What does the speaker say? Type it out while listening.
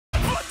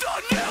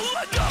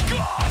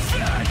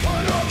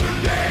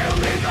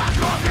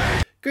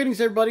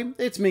Greetings everybody,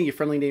 it's me, your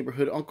friendly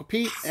neighborhood Uncle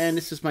Pete, and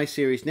this is my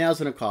series Nails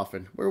in a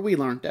Coffin, where we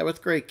learn that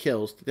with great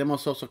kills, there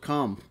must also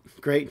come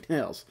great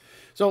nails.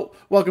 So,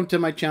 welcome to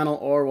my channel,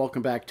 or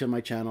welcome back to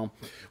my channel.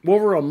 We're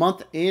over a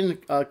month in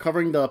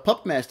covering the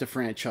Puppet Master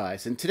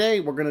franchise, and today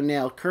we're going to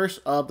nail Curse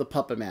of the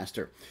Puppet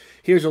Master.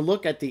 Here's a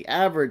look at the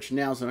average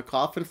Nails in a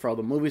Coffin for all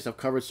the movies I've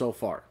covered so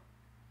far.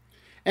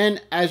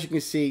 And as you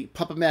can see,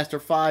 Puppet Master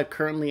 5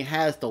 currently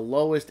has the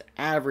lowest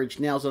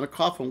average nails in a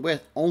coffin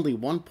with only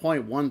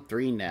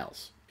 1.13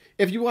 nails.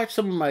 If you watch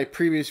some of my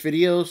previous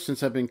videos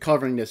since I've been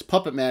covering this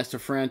Puppet Master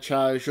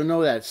franchise, you'll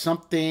know that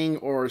something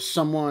or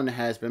someone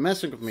has been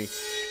messing with me,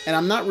 and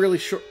I'm not really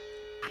sure.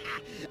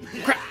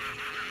 Crap.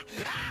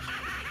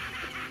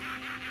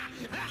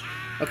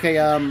 Okay,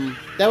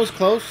 that was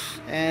close,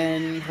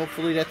 and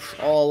hopefully that's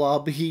all I'll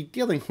be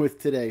dealing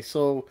with today.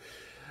 So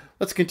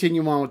let's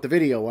continue on with the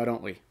video, why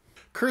don't we?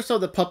 Curse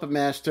of the Puppet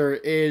Master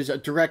is a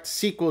direct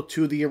sequel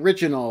to the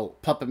original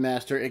Puppet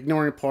Master,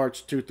 ignoring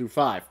parts 2 through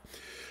 5.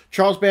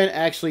 Charles Band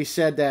actually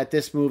said that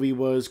this movie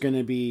was going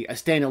to be a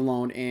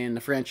standalone in the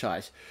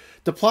franchise.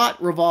 The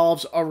plot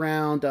revolves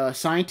around a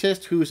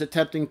scientist who's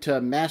attempting to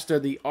master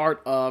the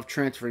art of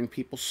transferring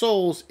people's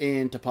souls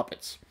into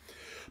puppets.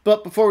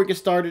 But before we get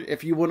started,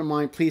 if you wouldn't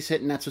mind, please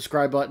hitting that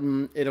subscribe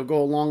button. It'll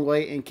go a long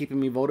way in keeping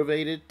me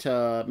motivated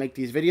to make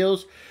these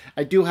videos.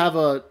 I do have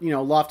a,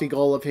 lofty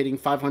goal of hitting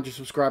 500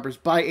 subscribers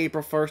by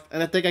April 1st,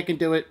 and I think I can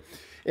do it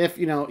if,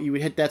 you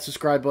would hit that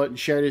subscribe button,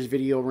 share this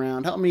video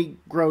around, help me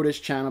grow this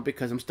channel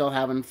because I'm still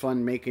having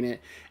fun making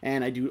it,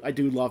 and I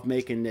do love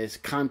making this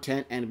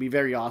content, and it'd be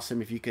very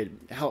awesome if you could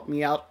help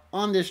me out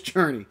on this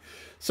journey.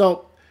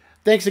 So,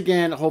 thanks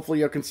again. Hopefully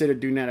you'll consider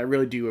doing that. I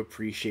really do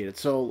appreciate it.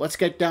 So let's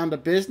get down to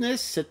business.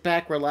 Sit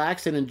back,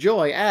 relax, and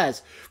enjoy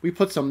as we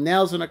put some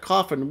nails in a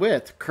coffin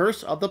with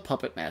Curse of the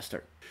Puppet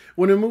Master.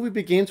 When the movie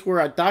begins, we're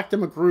at Dr.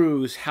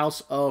 McGrew's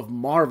House of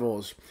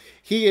Marvels.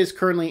 He is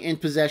currently in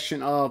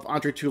possession of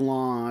Andre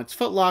Toulon's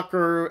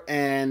footlocker,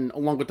 and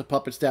along with the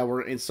puppets that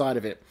were inside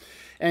of it.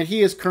 And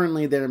he is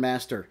currently their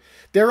master.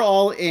 They're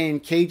all in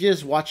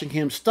cages watching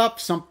him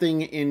stuff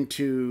something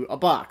into a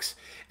box.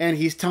 And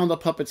he's telling the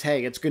puppets,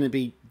 hey, it's going to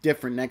be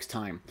different next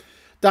time.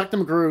 Dr.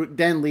 McGrew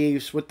then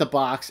leaves with the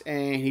box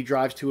and he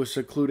drives to a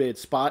secluded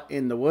spot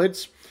in the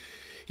woods.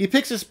 He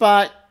picks a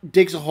spot,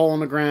 digs a hole in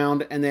the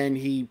ground, and then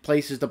he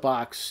places the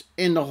box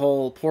in the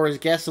hole, pours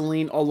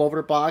gasoline all over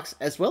the box,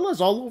 as well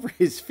as all over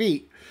his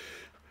feet.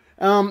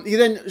 He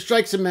then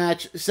strikes a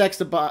match, sets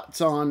the box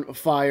on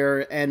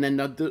fire, and then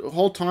the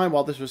whole time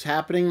while this was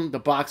happening, the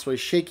box was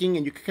shaking,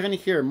 and you could kind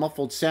of hear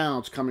muffled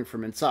sounds coming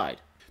from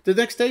inside. The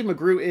next day,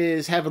 McGrew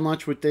is having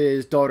lunch with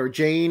his daughter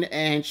Jane,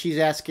 and she's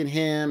asking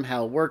him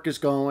how work is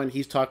going.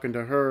 He's talking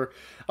to her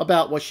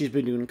about what she's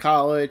been doing in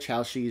college,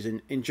 how she's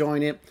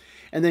enjoying it.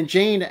 And then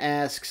Jane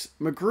asks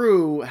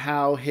McGrew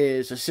how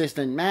his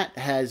assistant Matt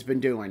has been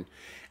doing.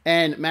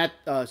 And Dr.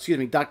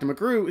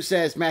 McGrew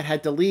says Matt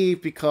had to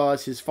leave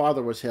because his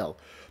father was ill.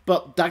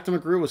 But Dr.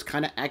 McGrew was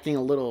kind of acting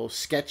a little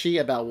sketchy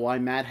about why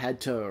Matt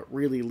had to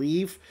really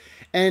leave.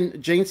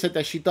 And Jane said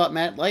that she thought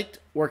Matt liked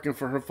working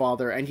for her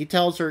father. And he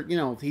tells her,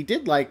 he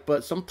did like,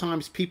 but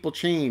sometimes people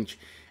change.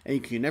 And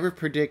you can never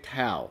predict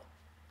how.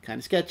 Kind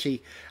of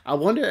sketchy. I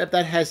wonder if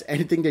that has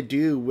anything to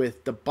do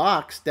with the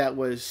box that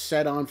was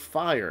set on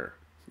fire.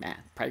 Nah,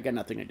 probably got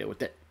nothing to do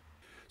with it.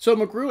 So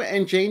McGrew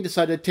and Jane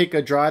decided to take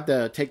a drive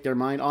to take their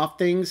mind off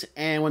things,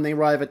 and when they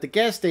arrive at the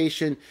gas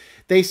station,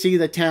 they see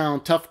the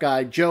town tough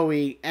guy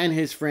Joey and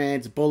his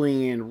friends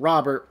bullying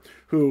Robert,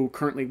 who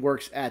currently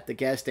works at the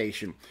gas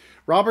station.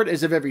 Robert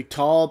is a very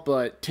tall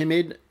but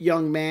timid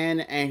young man,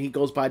 and he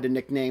goes by the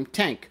nickname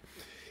Tank.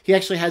 He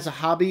actually has a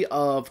hobby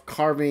of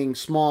carving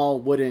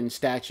small wooden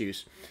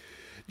statues.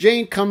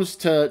 Jane comes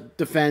to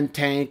defend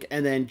Tank,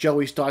 and then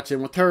Joey starts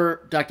in with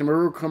her. Dr.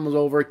 McGrew comes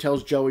over,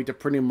 tells Joey to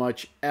pretty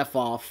much F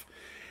off.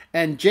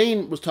 And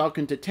Jane was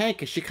talking to Tank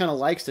because she kind of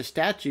likes the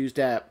statues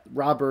that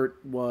Robert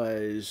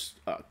was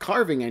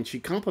carving, and she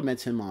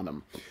compliments him on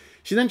them.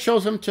 She then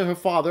shows him to her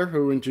father,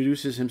 who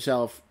introduces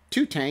himself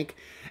to Tank.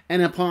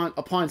 And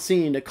upon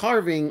seeing the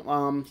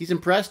carving, he's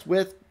impressed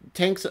with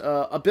Tank's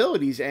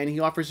abilities, and he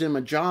offers him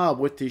a job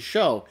with his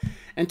show.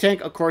 And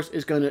Tank, of course,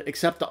 is going to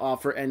accept the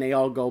offer, and they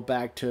all go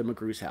back to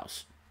McGrew's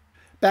house.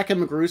 Back in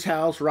McGrew's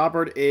house,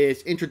 Robert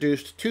is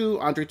introduced to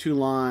Andre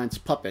Toulon's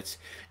puppets,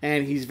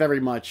 and he's very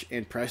much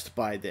impressed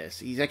by this.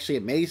 He's actually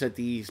amazed that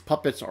these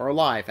puppets are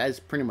alive, as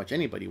pretty much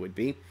anybody would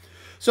be.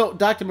 So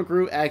Dr.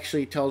 McGrew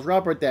actually tells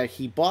Robert that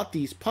he bought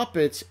these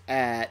puppets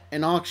at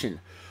an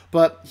auction,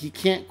 but he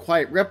can't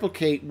quite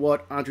replicate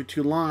what Andre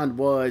Toulon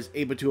was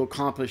able to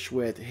accomplish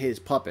with his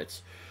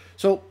puppets.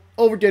 So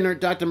over dinner,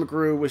 Dr.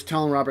 McGrew was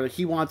telling Robert that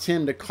he wants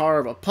him to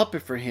carve a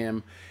puppet for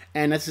him,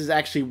 and this is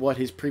actually what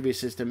his previous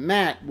assistant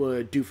Matt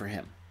would do for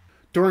him.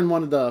 During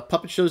one of the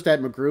puppet shows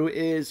that McGrew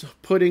is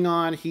putting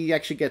on, he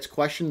actually gets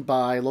questioned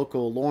by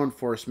local law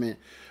enforcement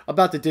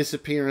about the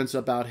disappearance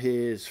about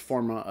his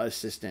former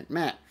assistant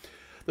Matt.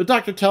 The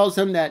doctor tells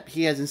him that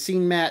he hasn't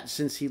seen Matt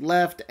since he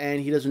left,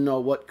 and he doesn't know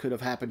what could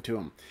have happened to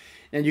him.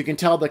 And you can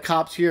tell the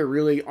cops here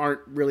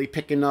aren't really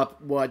picking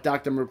up what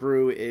Dr.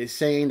 McGrew is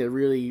saying. They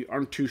really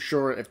aren't too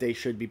sure if they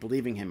should be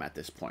believing him at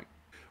this point.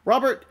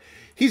 Robert,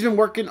 he's been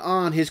working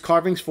on his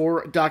carvings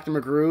for Dr.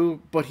 McGrew,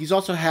 but he's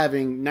also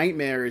having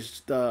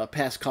nightmares the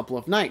past couple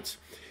of nights.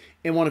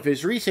 In one of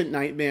his recent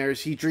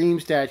nightmares, he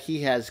dreams that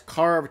he has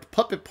carved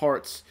puppet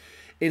parts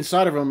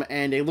inside of him,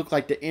 and they look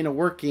like the inner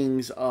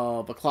workings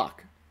of a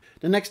clock.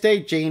 The next day,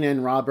 Jane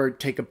and Robert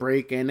take a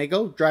break, and they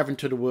go driving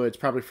to the woods,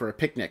 probably for a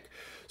picnic.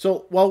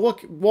 So while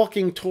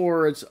walking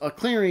towards a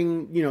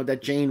clearing,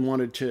 that Jane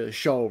wanted to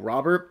show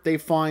Robert, they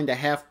find a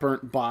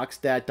half-burnt box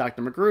that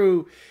Dr.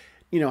 McGrew,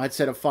 had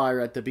set afire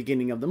at the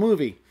beginning of the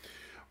movie.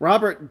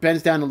 Robert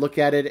bends down to look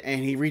at it,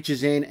 and he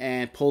reaches in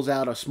and pulls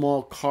out a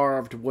small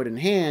carved wooden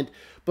hand,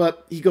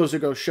 but he goes to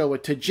go show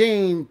it to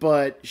Jane,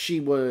 but she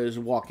was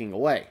walking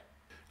away.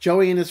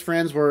 Joey and his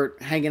friends were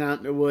hanging out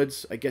in the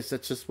woods. I guess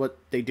that's just what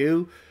they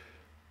do.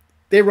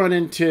 They run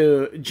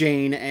into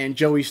Jane, and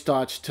Joey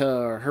starts to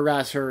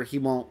harass her. He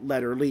won't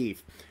let her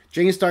leave.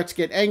 Jane starts to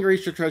get angry.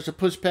 She tries to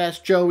push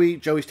past Joey.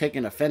 Joey's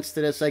taking offense to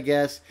this, I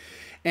guess.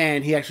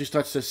 And he actually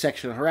starts to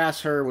sexually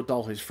harass her with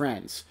all his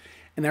friends.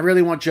 And I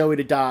really want Joey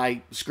to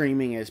die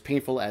screaming as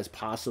painful as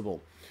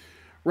possible.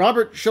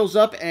 Robert shows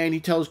up, and he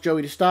tells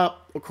Joey to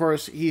stop. Of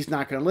course, he's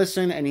not going to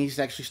listen, and he's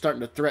actually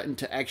starting to threaten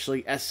to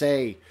actually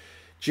essay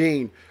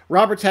Jane.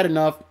 Robert's had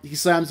enough. He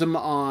slams him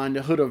on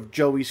the hood of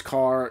Joey's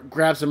car,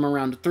 grabs him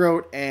around the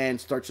throat, and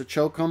starts to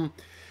choke him.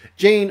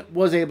 Jane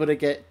was able to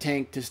get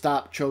Tank to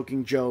stop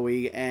choking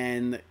Joey,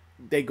 and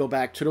they go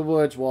back to the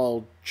woods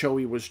while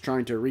Joey was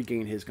trying to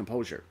regain his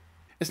composure.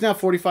 It's now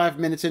 45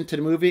 minutes into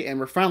the movie, and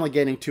we're finally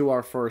getting to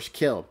our first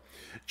kill.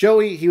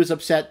 Joey, he was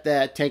upset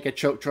that Tank had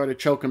tried to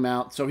choke him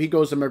out, so he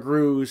goes to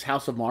McGrew's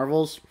House of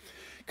Marvels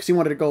because he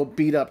wanted to go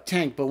beat up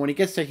Tank, but when he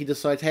gets there, he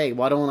decides, hey,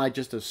 why don't I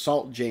just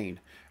assault Jane?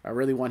 I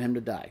really want him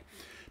to die.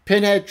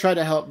 Pinhead tried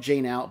to help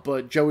Jane out,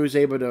 but Joey was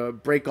able to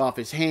break off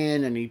his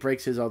hand, and he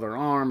breaks his other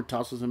arm,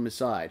 tosses him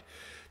aside.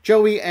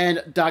 Joey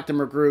and Dr.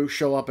 McGrew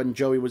show up, and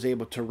Joey was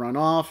able to run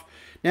off.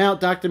 Now,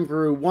 Dr.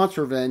 McGrew wants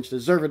revenge,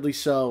 deservedly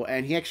so,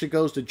 and he actually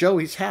goes to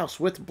Joey's house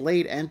with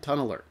Blade and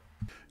Tunneler.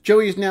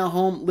 Joey is now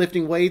home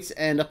lifting weights,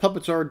 and the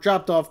puppets are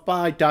dropped off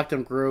by Dr.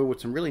 McGrew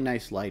with some really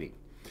nice lighting.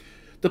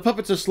 The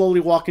puppets are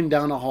slowly walking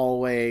down a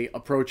hallway,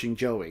 approaching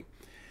Joey.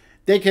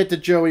 They get to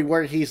Joey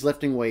where he's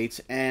lifting weights,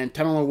 and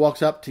Tunneler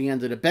walks up to the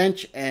end of the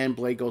bench, and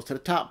Blade goes to the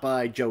top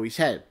by Joey's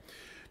head.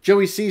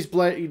 Joey sees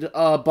Blade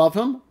above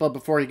him, but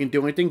before he can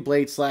do anything,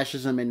 Blade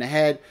slashes him in the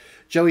head.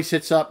 Joey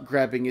sits up,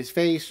 grabbing his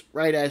face,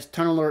 right as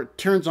Tunneler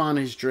turns on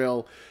his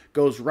drill,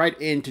 goes right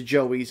into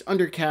Joey's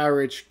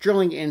undercarriage,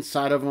 drilling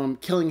inside of him,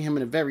 killing him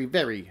in a very,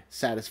 very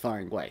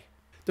satisfying way.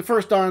 The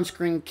first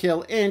on-screen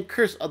kill in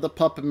Curse of the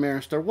Puppet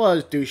Master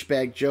was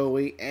Douchebag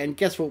Joey, and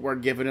guess what we're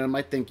giving him?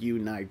 I think you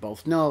and I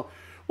both know.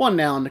 One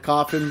nail in the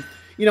coffin.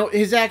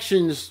 His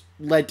actions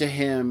led to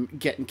him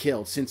getting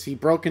killed, since he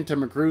broke into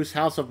McGrew's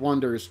House of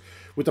Wonders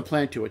with a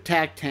plan to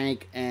attack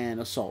Tank and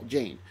assault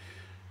Jane.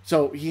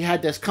 So he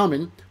had this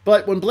coming,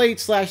 but when Blade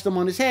slashed him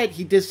on his head,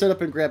 he did sit up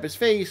and grab his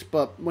face,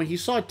 but when he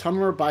saw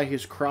Tunneler by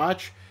his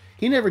crotch,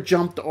 he never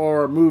jumped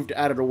or moved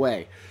out of the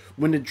way.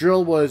 When the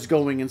drill was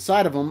going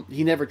inside of him,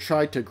 he never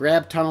tried to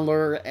grab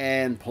Tunneler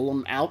and pull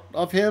him out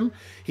of him.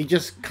 He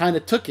just kind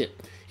of took it.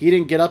 He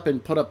didn't get up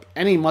and put up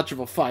any much of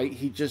a fight.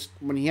 He just,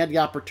 when he had the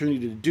opportunity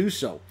to do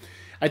so.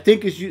 I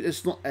think as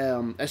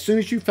soon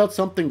as you felt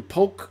something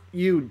poke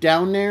you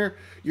down there,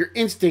 your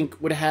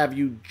instinct would have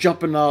you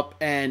jumping up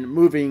and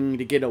moving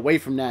to get away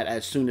from that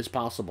as soon as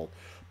possible.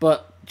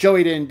 But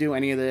Joey didn't do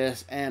any of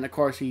this, and of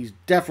course he's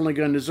definitely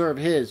going to deserve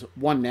his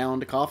one nail in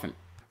the coffin.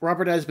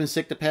 Robert has been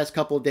sick the past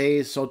couple of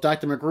days, so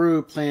Dr.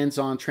 McGrew plans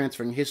on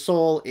transferring his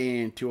soul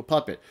into a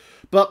puppet.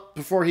 But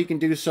before he can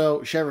do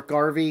so, Sheriff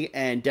Garvey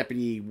and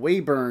Deputy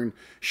Wayburn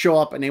show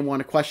up, and they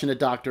want to question the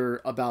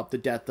doctor about the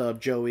death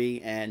of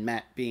Joey and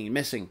Matt being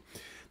missing.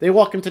 They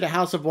walk into the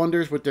House of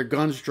Wonders with their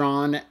guns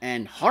drawn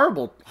and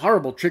horrible,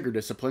 horrible trigger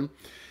discipline.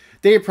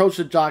 They approach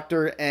the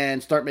doctor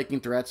and start making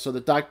threats, so the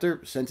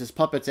doctor sends his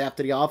puppets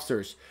after the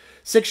officers.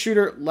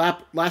 Six-shooter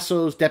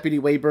lassos Deputy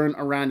Wayburn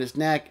around his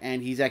neck,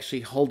 and he's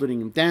actually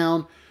holding him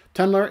down.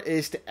 Tunneler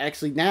is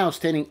actually now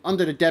standing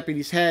under the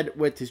deputy's head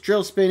with his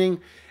drill spinning,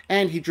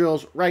 and he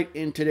drills right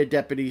into the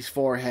deputy's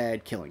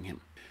forehead, killing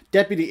him.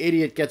 Deputy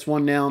Idiot gets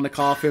one nail in the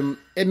coffin.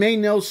 It made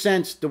no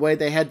sense the way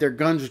they had their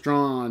guns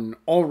drawn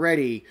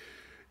already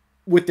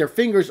with their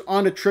fingers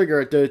on the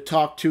trigger to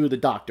talk to the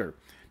doctor.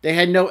 They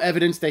had no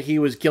evidence that he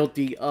was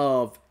guilty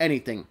of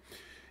anything.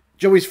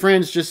 Joey's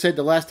friends just said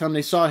the last time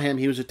they saw him,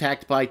 he was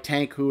attacked by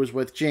Tank, who was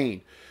with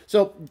Jane.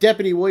 So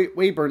Deputy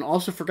Wayburn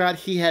also forgot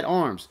he had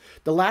arms.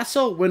 The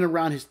lasso went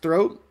around his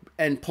throat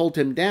and pulled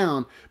him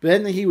down, but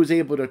then he was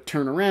able to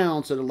turn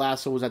around, so the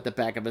lasso was at the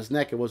back of his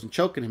neck. It wasn't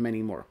choking him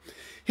anymore.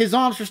 His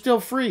arms were still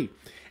free,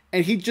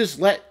 and he just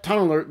let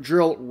Tunneler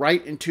drill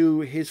right into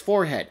his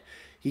forehead.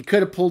 He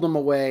could have pulled him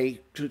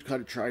away, could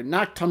have tried to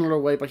knock Tunneler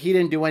away, but he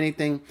didn't do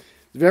anything.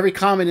 It's very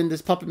common in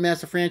this Puppet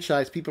Master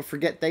franchise. People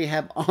forget they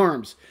have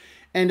arms.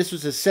 And this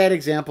was a sad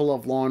example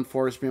of law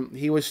enforcement.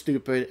 He was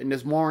stupid, and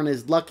this moron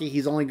is lucky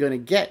he's only going to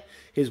get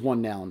his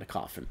one nail in the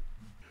coffin.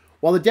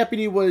 While the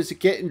deputy was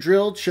getting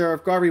drilled,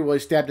 Sheriff Garvey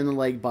was stabbed in the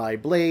leg by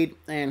Blade,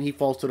 and he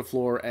falls to the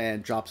floor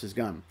and drops his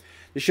gun.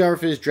 The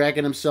sheriff is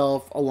dragging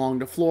himself along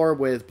the floor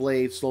with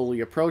Blade slowly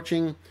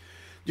approaching.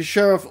 The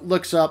sheriff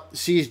looks up,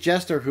 sees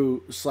Jester,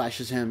 who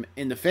slashes him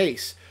in the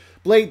face.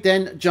 Blade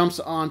then jumps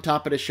on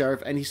top of the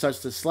sheriff, and he starts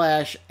to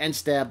slash and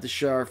stab the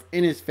sheriff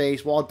in his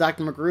face, while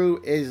Dr.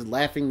 McGrew is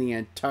laughing the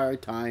entire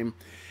time,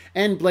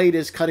 and Blade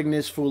is cutting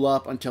this fool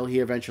up until he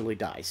eventually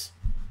dies.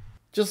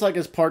 Just like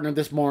his partner,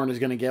 this moron is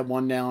going to get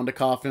one nail in the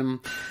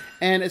coffin,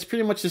 and it's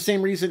pretty much the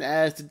same reason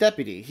as the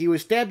deputy. He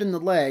was stabbed in the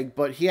leg,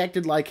 but he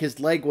acted like his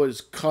leg was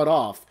cut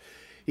off.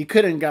 He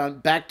could have gone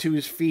back to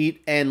his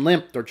feet and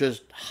limped, or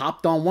just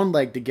hopped on one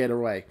leg to get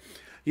away.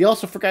 He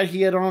also forgot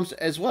he had arms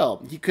as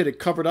well. He could have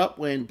covered up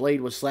when Blade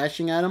was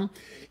slashing at him.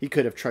 He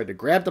could have tried to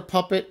grab the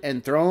puppet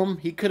and throw him.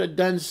 He could have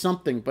done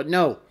something, but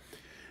no.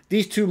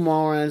 These two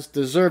morons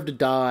deserve to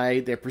die.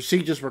 Their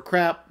procedures were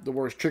crap, the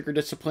worst trigger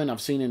discipline I've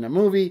seen in a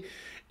movie,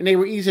 and they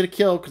were easy to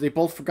kill because they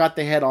both forgot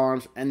they had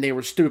arms, and they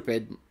were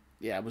stupid.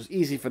 Yeah, it was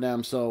easy for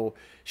them, so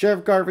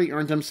Sheriff Garvey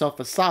earned himself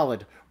a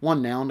solid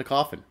one nail in the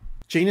coffin.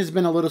 Jane has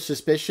been a little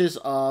suspicious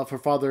of her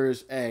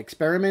father's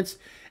experiments,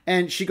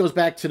 and she goes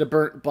back to the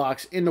burnt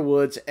box in the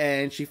woods,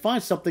 and she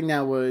finds something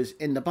that was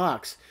in the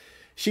box.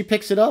 She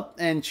picks it up,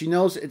 and she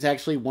knows it's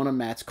actually one of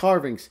Matt's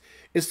carvings.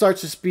 It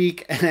starts to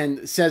speak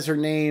and says her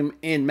name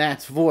in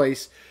Matt's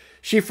voice.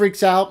 She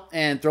freaks out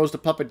and throws the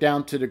puppet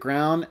down to the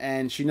ground,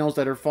 and she knows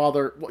that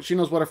she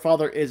knows what her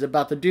father is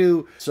about to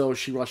do, so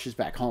she rushes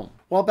back home.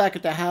 While back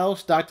at the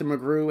house, Dr.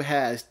 McGrew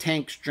has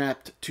Tank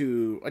strapped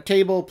to a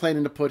table,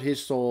 planning to put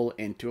his soul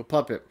into a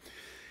puppet.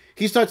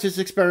 He starts his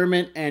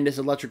experiment, and this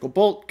electrical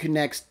bolt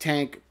connects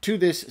Tank to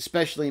this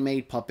specially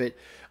made puppet.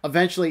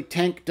 Eventually,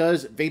 Tank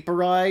does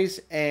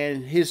vaporize,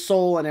 and his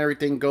soul and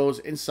everything goes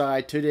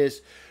inside to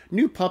this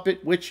new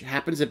puppet, which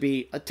happens to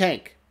be a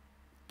tank.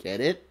 Get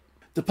it?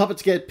 The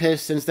puppets get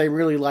pissed since they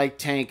really like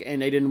Tank,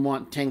 and they didn't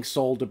want Tank's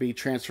soul to be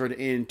transferred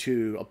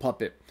into a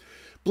puppet.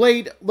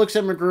 Blade looks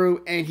at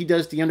McGrew, and he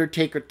does the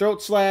Undertaker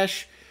throat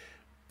slash.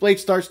 Blade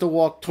starts to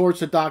walk towards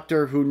the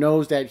doctor, who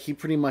knows that he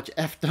pretty much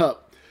effed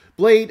up.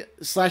 Blade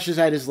slashes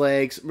at his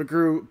legs.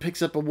 McGrew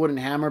picks up a wooden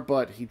hammer,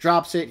 but he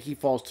drops it. He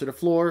falls to the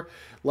floor,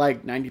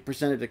 like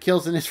 90% of the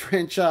kills in this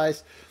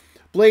franchise.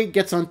 Blade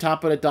gets on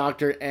top of the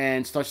doctor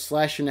and starts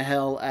slashing the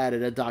hell out of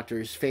the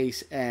doctor's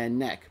face and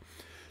neck.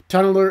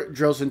 Tunneler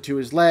drills into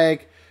his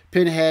leg.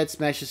 Pinhead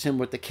smashes him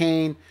with the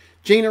cane.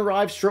 Jane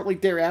arrives shortly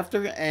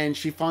thereafter, and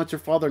she finds her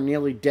father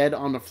nearly dead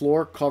on the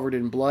floor, covered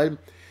in blood.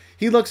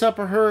 He looks up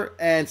at her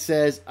and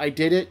says, "I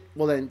did it."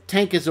 Well, then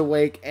Tank is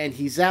awake, and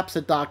he zaps the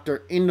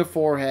doctor in the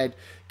forehead,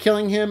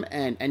 killing him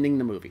and ending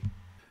the movie.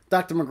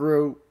 Dr.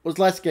 McGrew was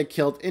last to get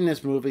killed in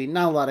this movie.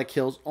 Not a lot of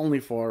kills, only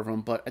 4 of them,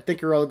 but I think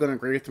you're all going to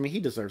agree with me. He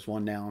deserves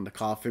one nail in the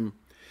coffin.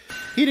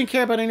 He didn't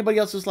care about anybody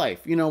else's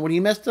life. You know, when he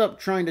messed up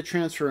trying to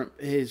transfer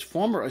his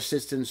former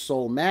assistant's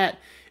soul, Matt,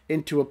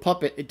 into a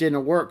puppet, it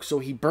didn't work, so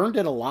he burned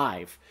it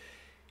alive.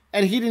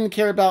 And he didn't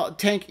care about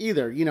Tank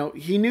either. You know,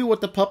 he knew what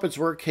the puppets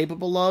were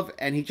capable of,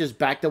 and he just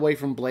backed away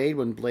from Blade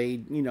when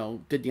Blade, you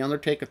know, did the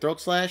Undertaker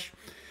throat slash.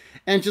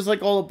 And just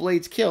like all of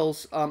Blade's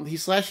kills, he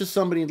slashes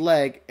somebody's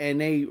leg,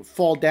 and they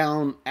fall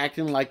down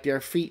acting like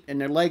their feet and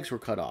their legs were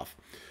cut off.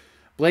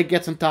 Blade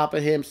gets on top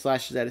of him,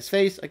 slashes at his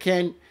face.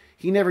 Again,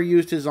 he never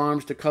used his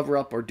arms to cover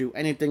up or do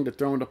anything to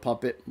throw in the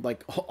puppet,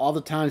 like all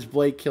the times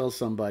Blade kills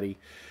somebody.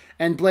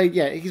 And Blade,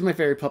 yeah, he's my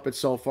favorite puppet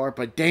so far,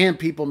 but damn,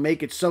 people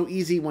make it so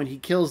easy when he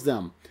kills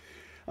them.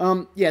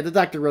 Yeah, the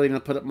doctor really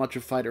didn't put up much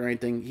of a fight or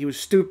anything. He was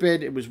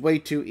stupid. It was way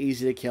too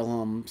easy to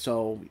kill him,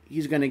 so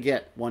he's going to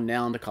get one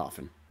nail in the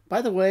coffin.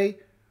 By the way,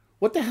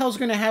 what the hell's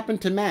going to happen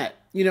to Matt?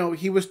 You know,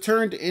 he was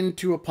turned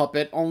into a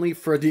puppet only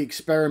for the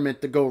experiment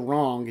to go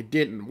wrong. It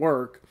didn't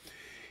work.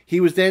 He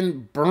was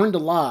then burned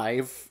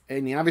alive,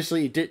 and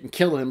obviously it didn't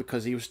kill him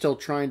because he was still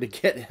trying to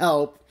get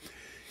help.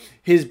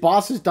 His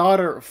boss's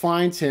daughter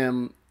finds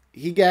him.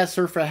 He asks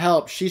her for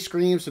help. She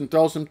screams and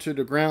throws him to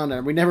the ground,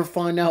 and we never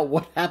find out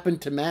what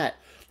happened to Matt.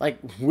 Like,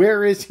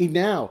 where is he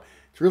now?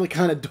 It's really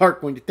kind of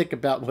dark when you think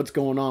about what's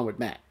going on with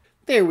Matt.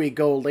 There we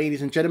go,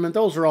 ladies and gentlemen.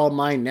 Those are all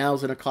my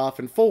nails in a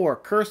coffin for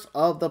Curse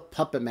of the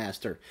Puppet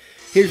Master.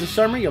 Here's a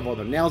summary of all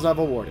the nails I've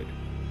awarded.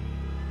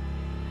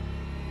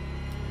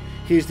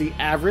 Here's the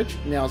average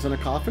nails in a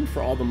coffin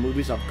for all the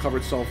movies I've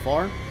covered so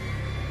far.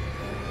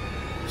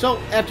 So,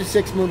 after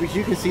 6 movies,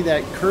 you can see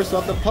that Curse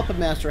of the Puppet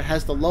Master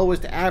has the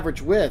lowest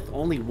average with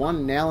only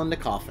 1 nail in the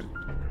coffin.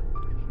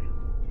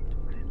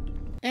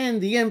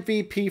 And the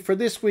MVP for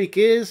this week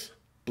is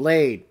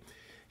Blade.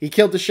 He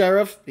killed the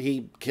sheriff,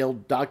 he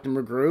killed Dr.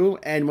 McGrew,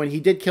 and when he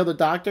did kill the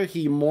doctor,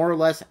 he more or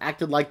less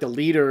acted like the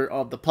leader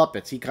of the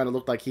puppets. He kind of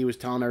looked like he was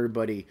telling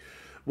everybody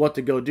what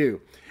to go do.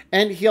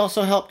 And he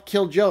also helped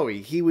kill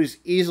Joey. He was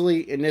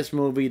easily, in this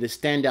movie, the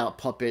standout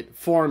puppet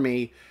for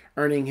me,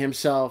 earning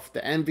himself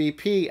the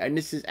MVP, and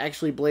this is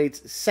actually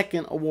Blade's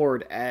second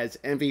award as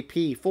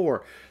MVP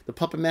for the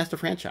Puppet Master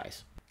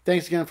franchise.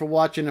 Thanks again for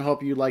watching. I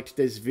hope you liked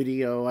this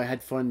video. I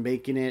had fun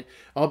making it.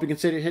 I hope you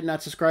consider hitting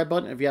that subscribe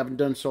button if you haven't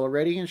done so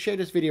already, and share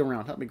this video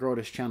around. Help me grow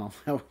this channel.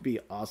 That would be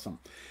awesome.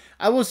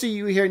 I will see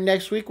you here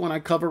next week when I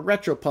cover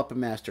Retro Puppet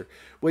Master,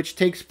 which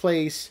takes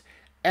place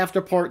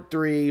after Part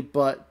 3,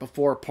 but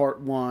before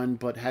Part 1,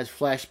 but has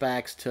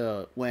flashbacks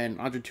to when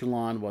Andre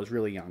Toulon was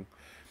really young.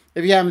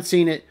 If you haven't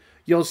seen it,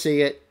 you'll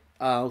see it.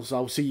 So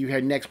I'll see you here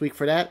next week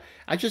for that.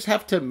 I just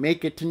have to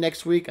make it to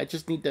next week. I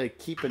just need to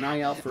keep an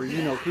eye out for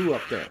you-know-who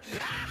up there.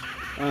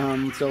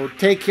 So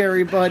take care,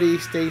 everybody.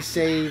 Stay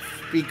safe.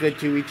 Be good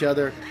to each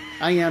other.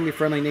 I am your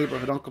friendly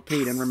neighborhood Uncle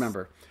Pete. And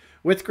remember,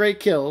 with great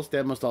kills,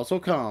 there must also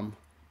come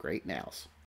great nails.